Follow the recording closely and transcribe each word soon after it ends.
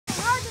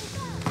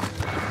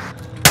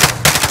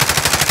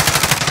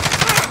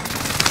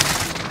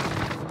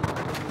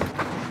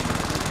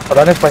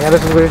Hablan español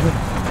esos güeyes.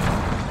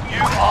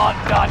 You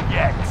aren't done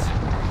yet.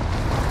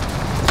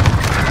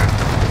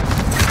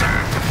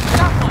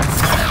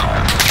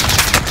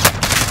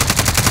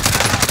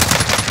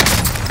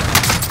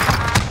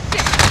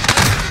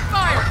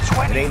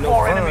 It ain't no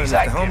fun if the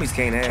homies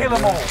can't have it. Kill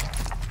them all.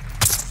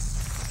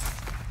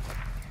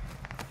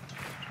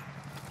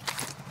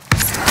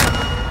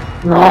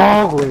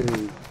 No, güey.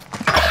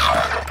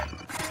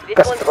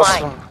 This one's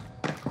mine.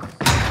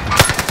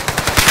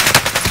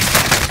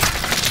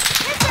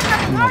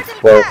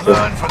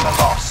 Learn from the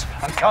loss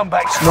and come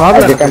back No strong.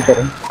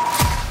 hablan.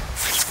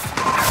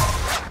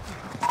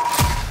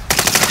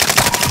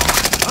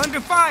 Under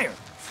fire!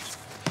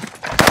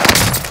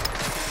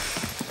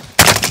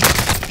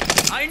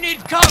 I need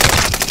cover!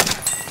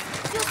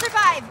 You'll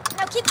survive.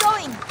 Now keep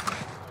going.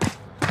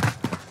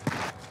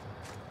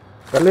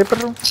 Dale,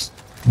 perro.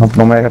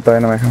 No me deja,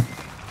 todavía no me deja.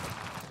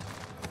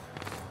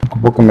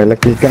 Ocupo que me la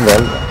cliquen de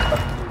algo.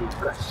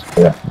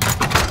 Ya.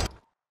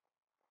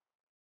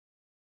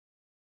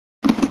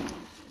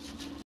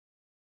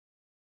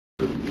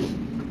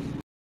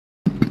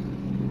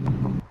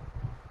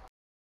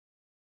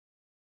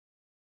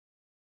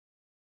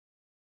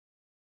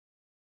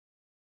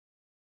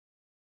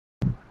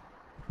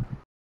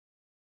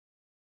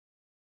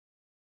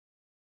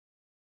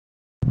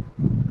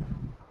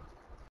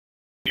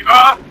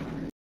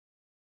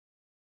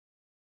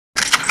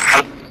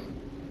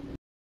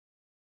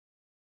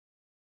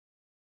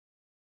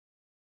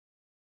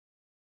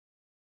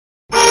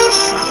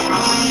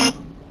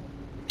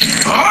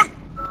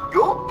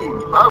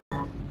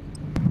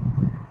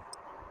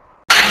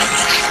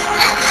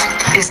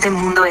 ¿Este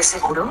mundo es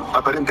seguro?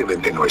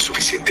 Aparentemente no es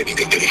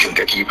suficientemente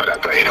inteligente aquí para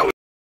atraer a un...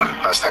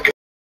 hasta que...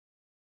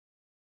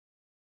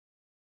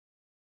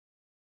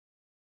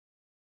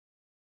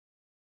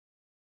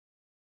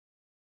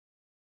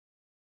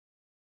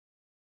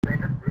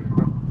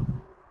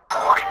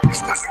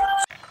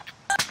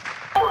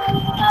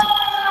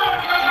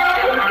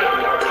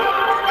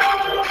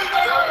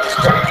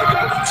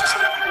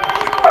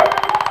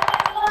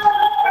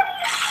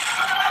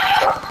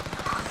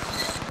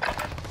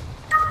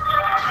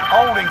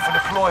 Holding for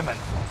deployment.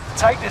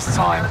 Take this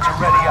time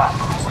to ready up.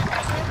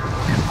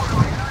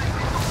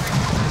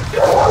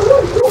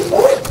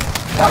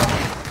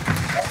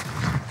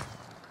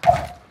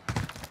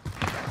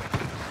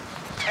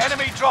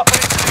 Enemy dropping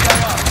into the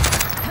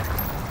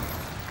AO.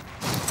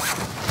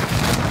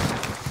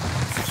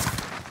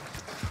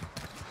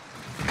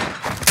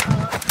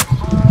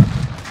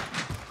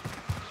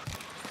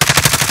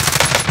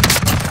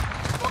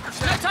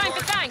 No time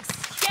for thanks!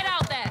 Get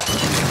out there!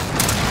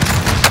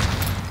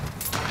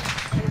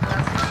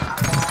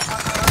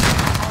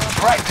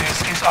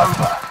 Practice is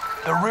over.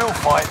 The real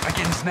fight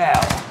begins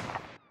now.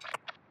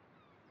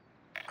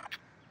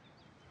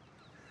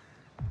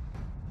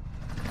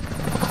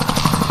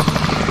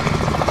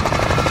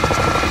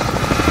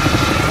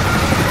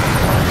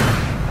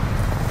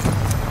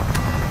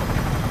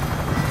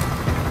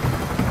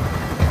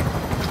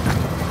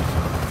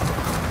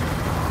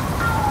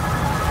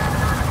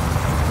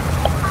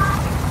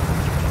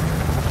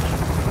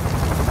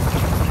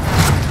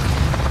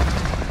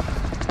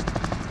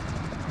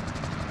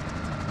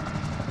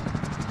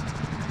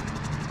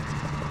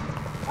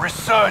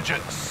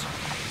 Resurgence.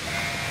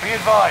 Be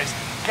advised,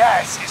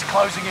 gas is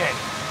closing in.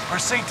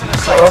 Proceed to the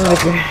safe ¿Dónde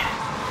zone. que?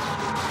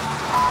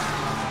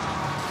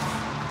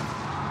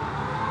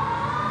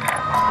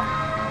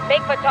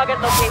 Make for target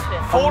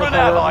location. Fallen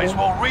allies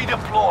will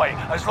redeploy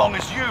as long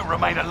as you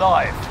remain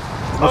alive.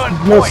 Earn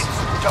Yes. points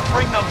to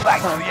bring them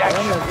back to the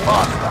action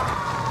faster.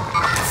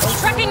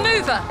 Tracking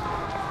mover!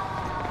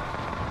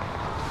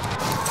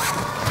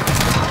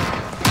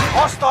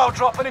 Hostile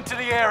dropping into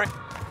the area.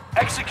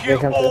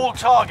 Execute all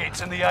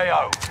targets in the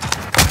AO.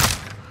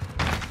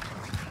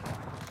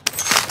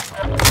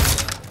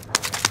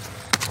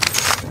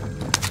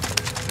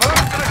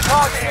 Move to the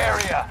target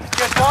area.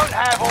 You don't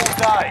have all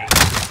day.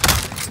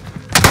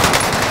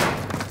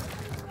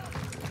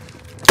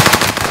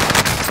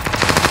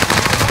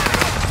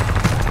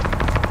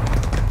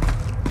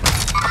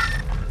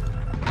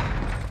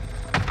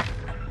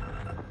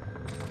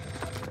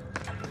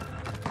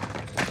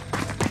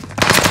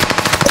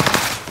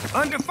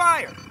 Under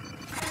fire!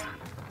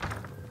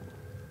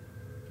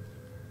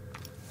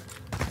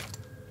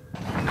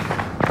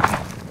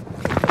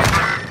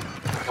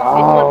 This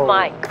one's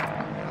mine.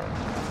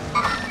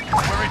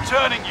 We're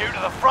returning you to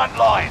the front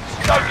lines.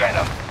 Go get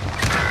them.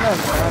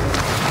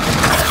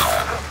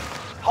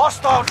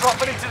 Hostile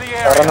dropping into the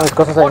area. Agarrando mis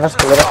cosas ahí en la Watch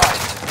the escalera.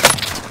 skies.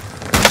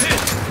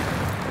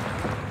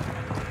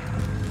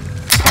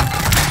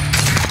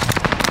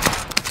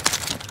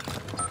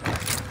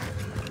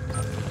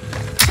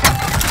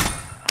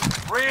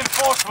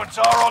 Reinforcements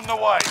are on the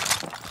way.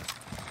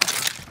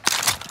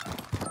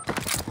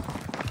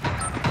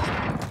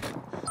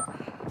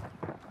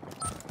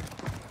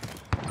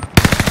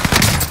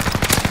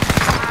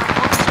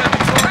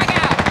 Frag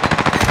out!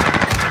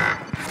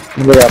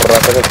 Voy a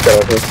arrancar el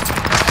pedazo.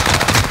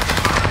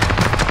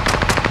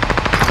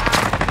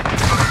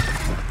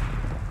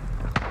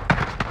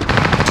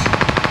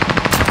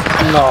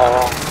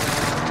 No.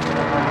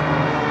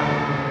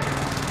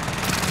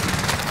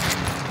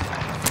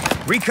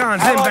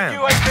 Recon's Allied inbound.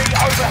 UAV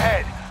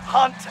overhead.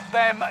 Hunt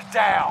them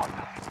down.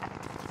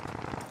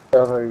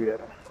 Ya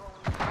revivieron.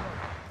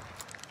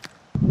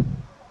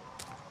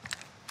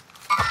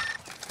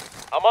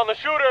 I'm on the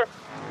shooter.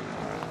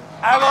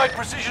 Allied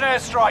precision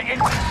airstrike.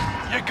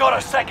 You got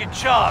a second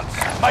chance.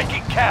 Make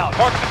it count.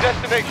 Mark the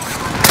destination.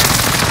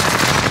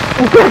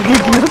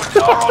 Forwards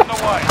are on the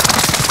way.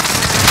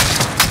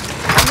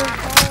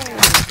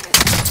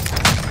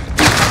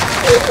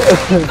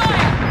 Contact here.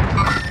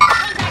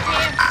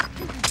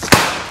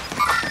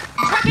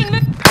 Tracking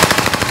move.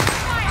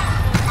 Fire.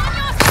 On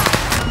your side.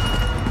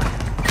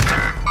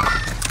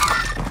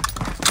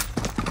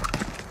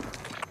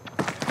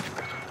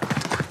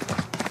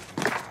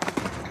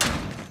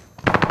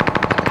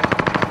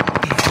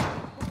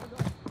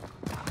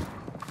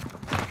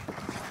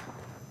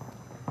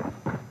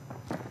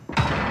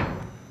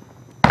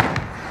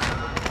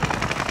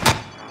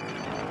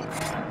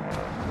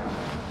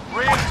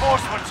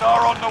 Reinforcements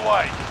are on the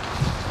way.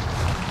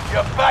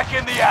 You're back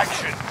in the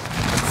action.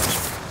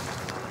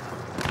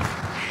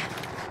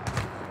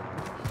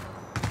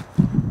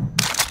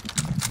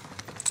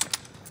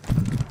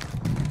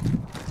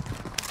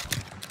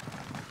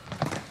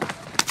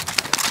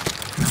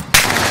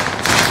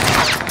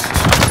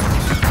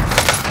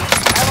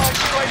 Allied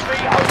UAV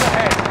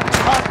overhead.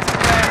 Hunt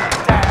them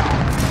down.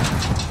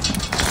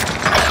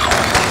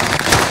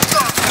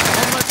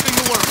 One less thing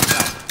to worry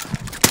about.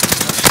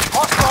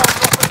 Hostiles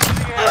dropping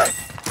into the air.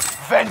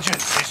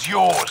 Vengeance is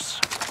yours.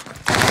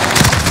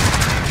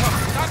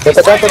 Vete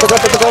acá, vete acá,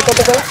 vete acá,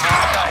 vete acá.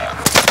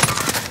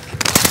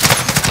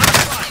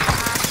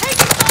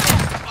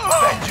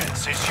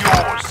 Vengeance is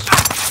yours.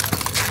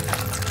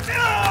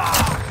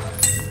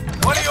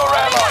 One of your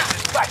allies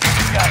is back in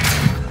the game.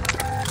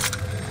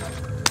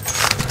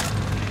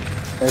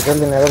 Es el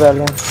dinero de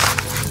alguien.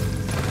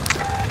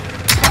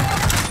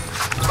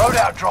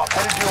 Loadout drop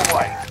headed your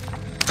way.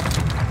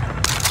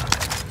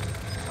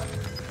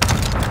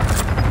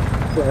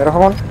 Dinero,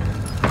 jamón.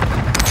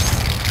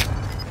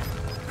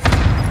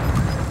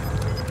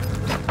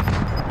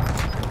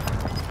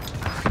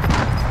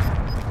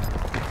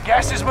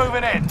 Gas is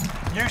moving in.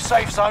 New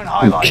safe zone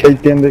highlight. ¿Qué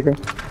entiende?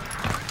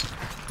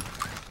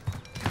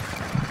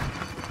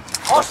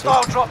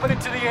 Hostile dropping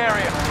into the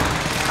area.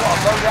 Got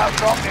a loadout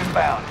drop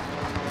inbound.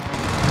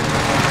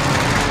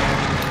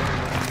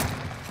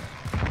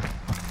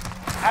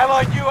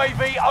 Allied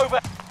UAV over.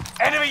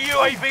 Enemy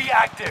UAV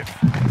active.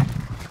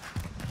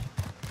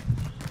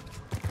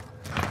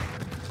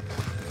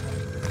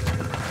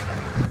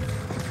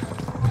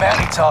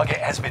 Bounty target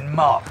has been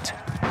marked.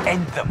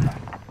 End them.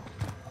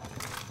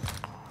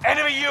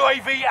 Enemy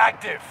UAV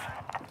active.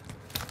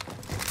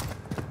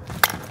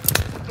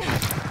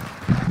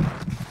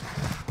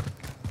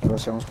 Lo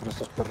hacemos por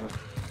estos perros.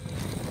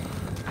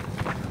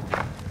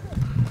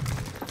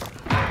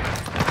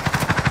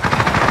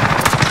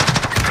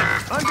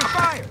 Under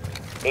fire.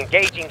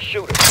 Engaging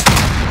shooter.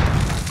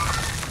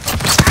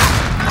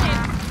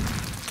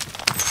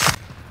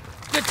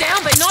 You're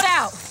down, but not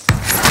out.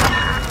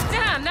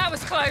 Damn, that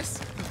was close.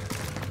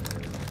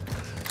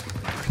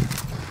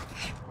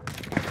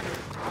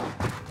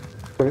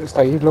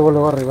 Está ahí,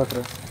 luego arriba,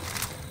 creo.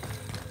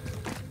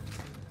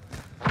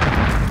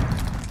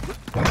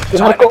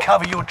 Time to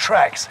cover your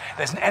tracks.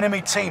 There's an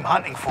enemy team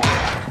hunting for you.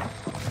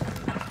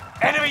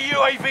 Enemy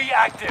UAV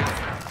active.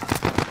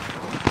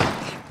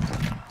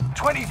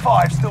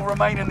 25 still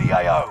remain in the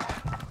AO.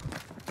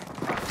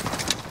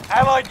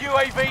 Allied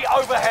UAV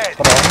overhead.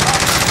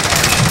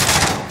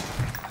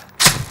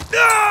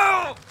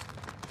 No!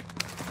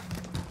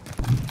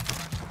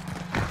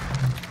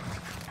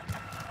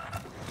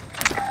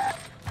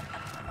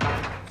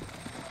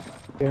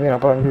 Y mira,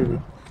 para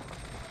aquí.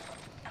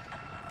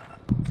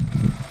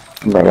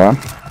 ¿Verdad?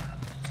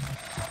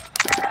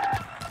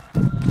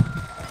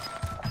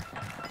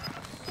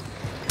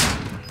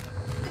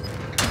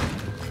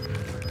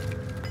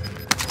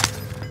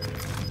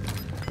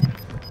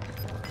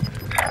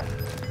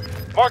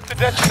 Mark the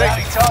destination.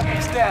 Bounty target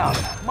is down.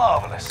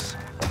 Marvelous.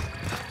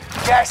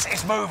 Gas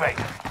is moving.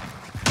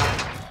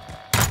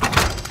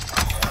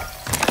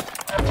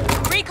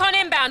 Recon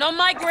inbound on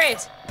my grid.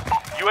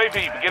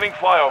 UAV beginning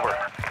flyover.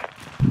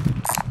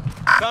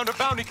 Found a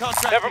bounty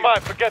contract. Never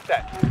mind, forget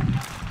that.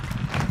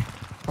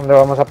 ¿Dónde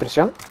vamos a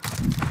prisión?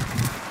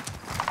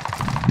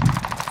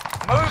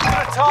 Move to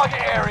the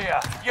target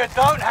area. You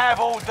don't have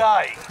all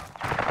day.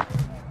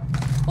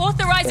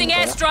 Authorizing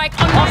airstrike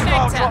on my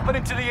Hostile vector. dropping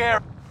into the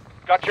area.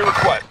 Got your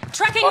request.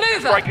 Tracking Cluster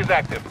mover. strike is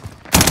active.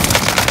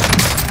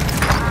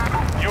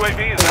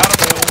 UAV is out of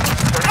fuel.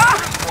 Turning for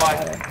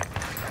resupply.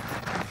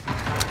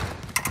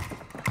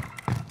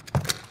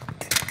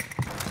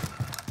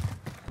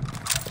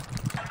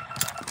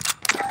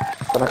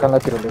 Están acá en la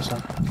tirolesa.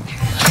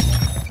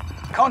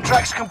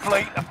 Contracts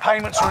complete and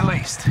payments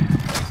released.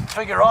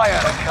 Figure I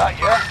earn a cut,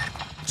 yeah?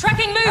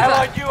 Tracking mover.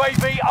 Allied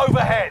UAV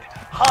overhead.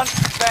 Hunt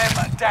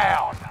them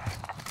down.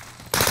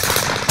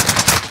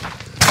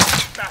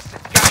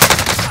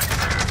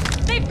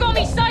 They've got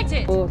me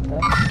sighted! Puta.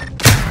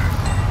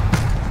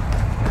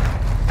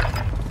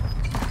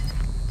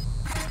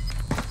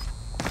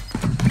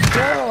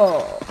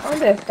 No,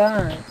 ¿dónde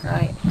están?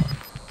 Ay.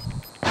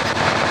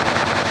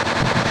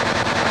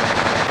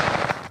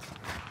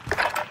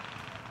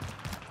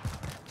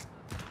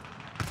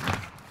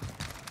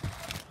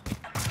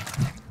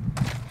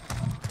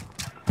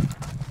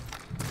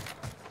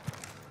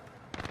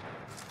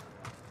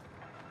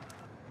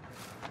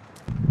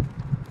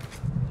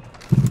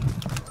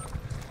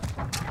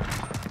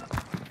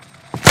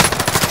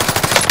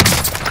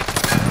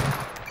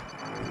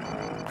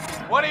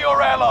 One of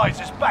your allies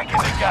is back in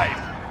the game.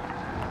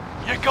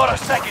 You got a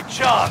second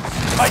chance.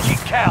 Make it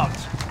count.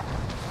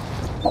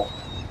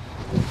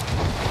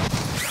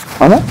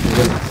 ¿Hola?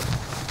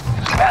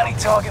 Bounty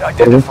target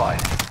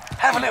identified.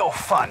 Have a little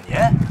fun,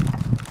 yeah?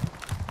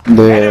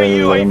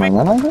 ¿De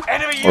mañana?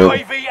 Enemy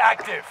UAV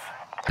active.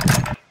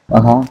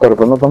 Ajá, pero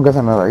pues no tengo que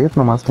hacer nada ahí,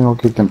 nomás tengo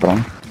que ir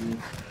temprano.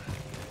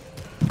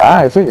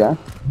 Ah, eso ya.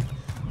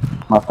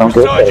 Más tengo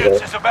que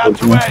Resurgence is about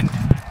to end.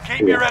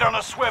 Keep your head on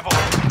a swivel.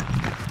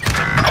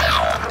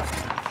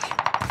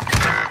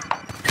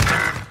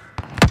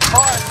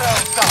 Fire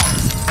sales done.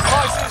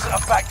 Prices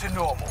are back to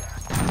normal.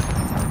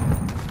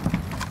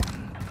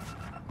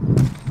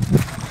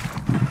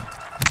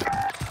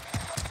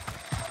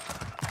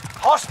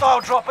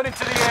 Hostile dropping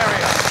into the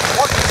area.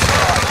 Watch the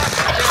side.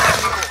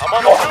 I'm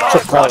on Your the last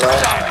move. one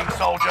standing,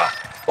 soldier.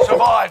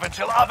 Survive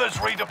until others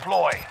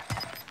redeploy.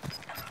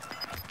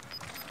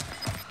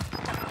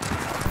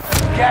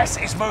 Gas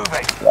is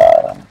moving.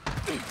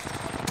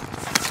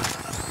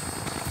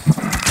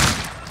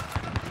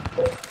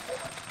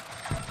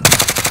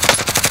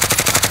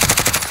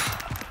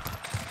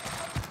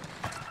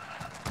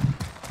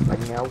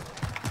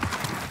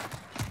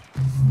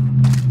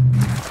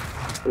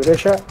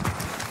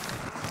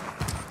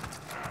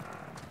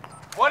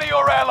 One of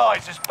your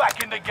allies is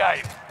back in the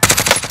game.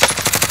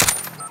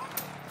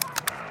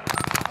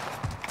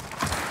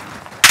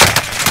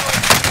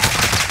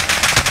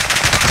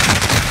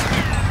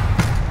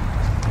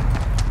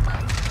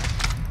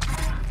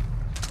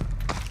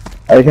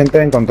 ¿Hay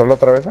gente en control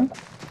otra vez? Sí,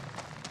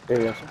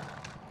 ya sé.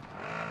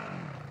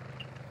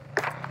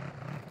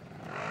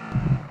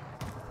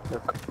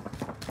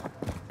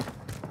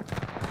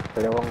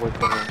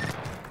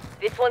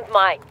 This one's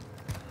mine.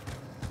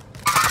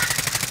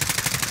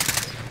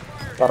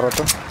 ¿Está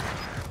roto?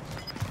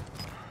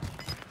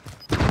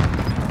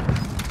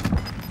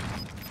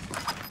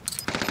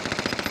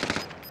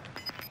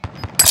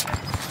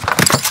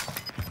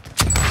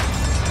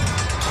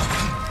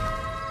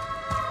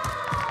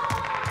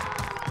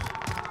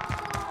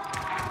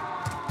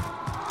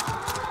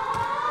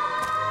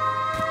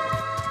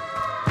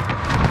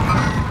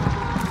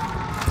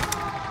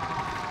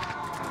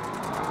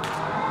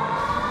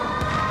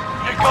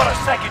 Got a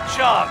second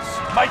chance.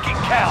 Make it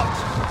count.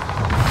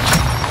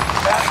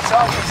 Bounty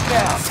target's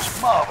down.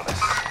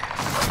 Marvelous.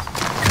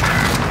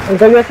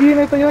 Estoy aquí,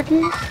 estoy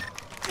aquí.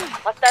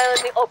 Hostile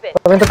in the open.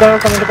 También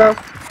tocado.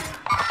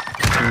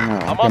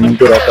 No, qué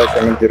mentirota,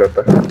 qué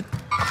mentirota.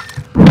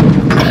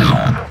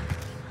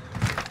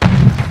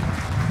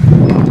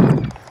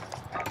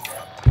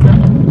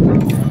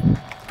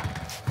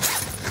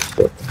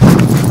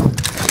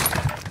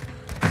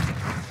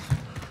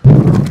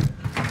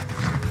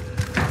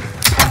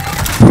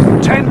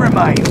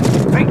 Remain.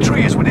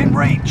 Victory is within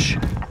reach.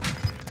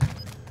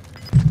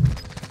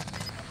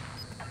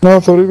 No,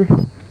 sobrevive.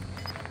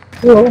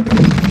 No.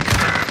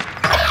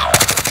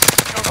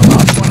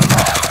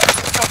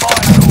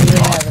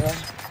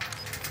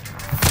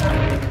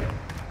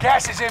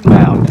 Gas is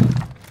inbound.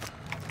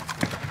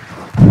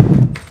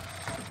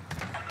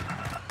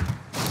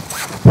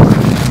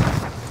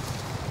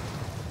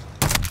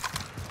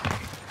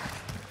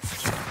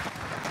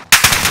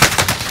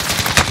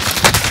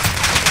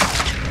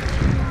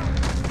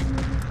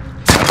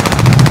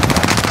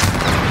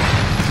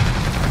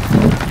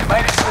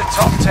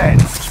 Top 10.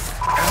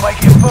 We'll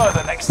make it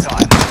further next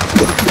time.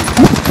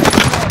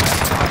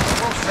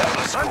 We'll settle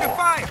the score. Under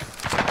fire!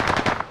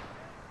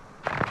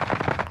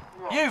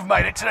 You've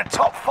made it to the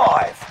top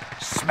 5.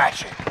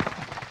 Smash it.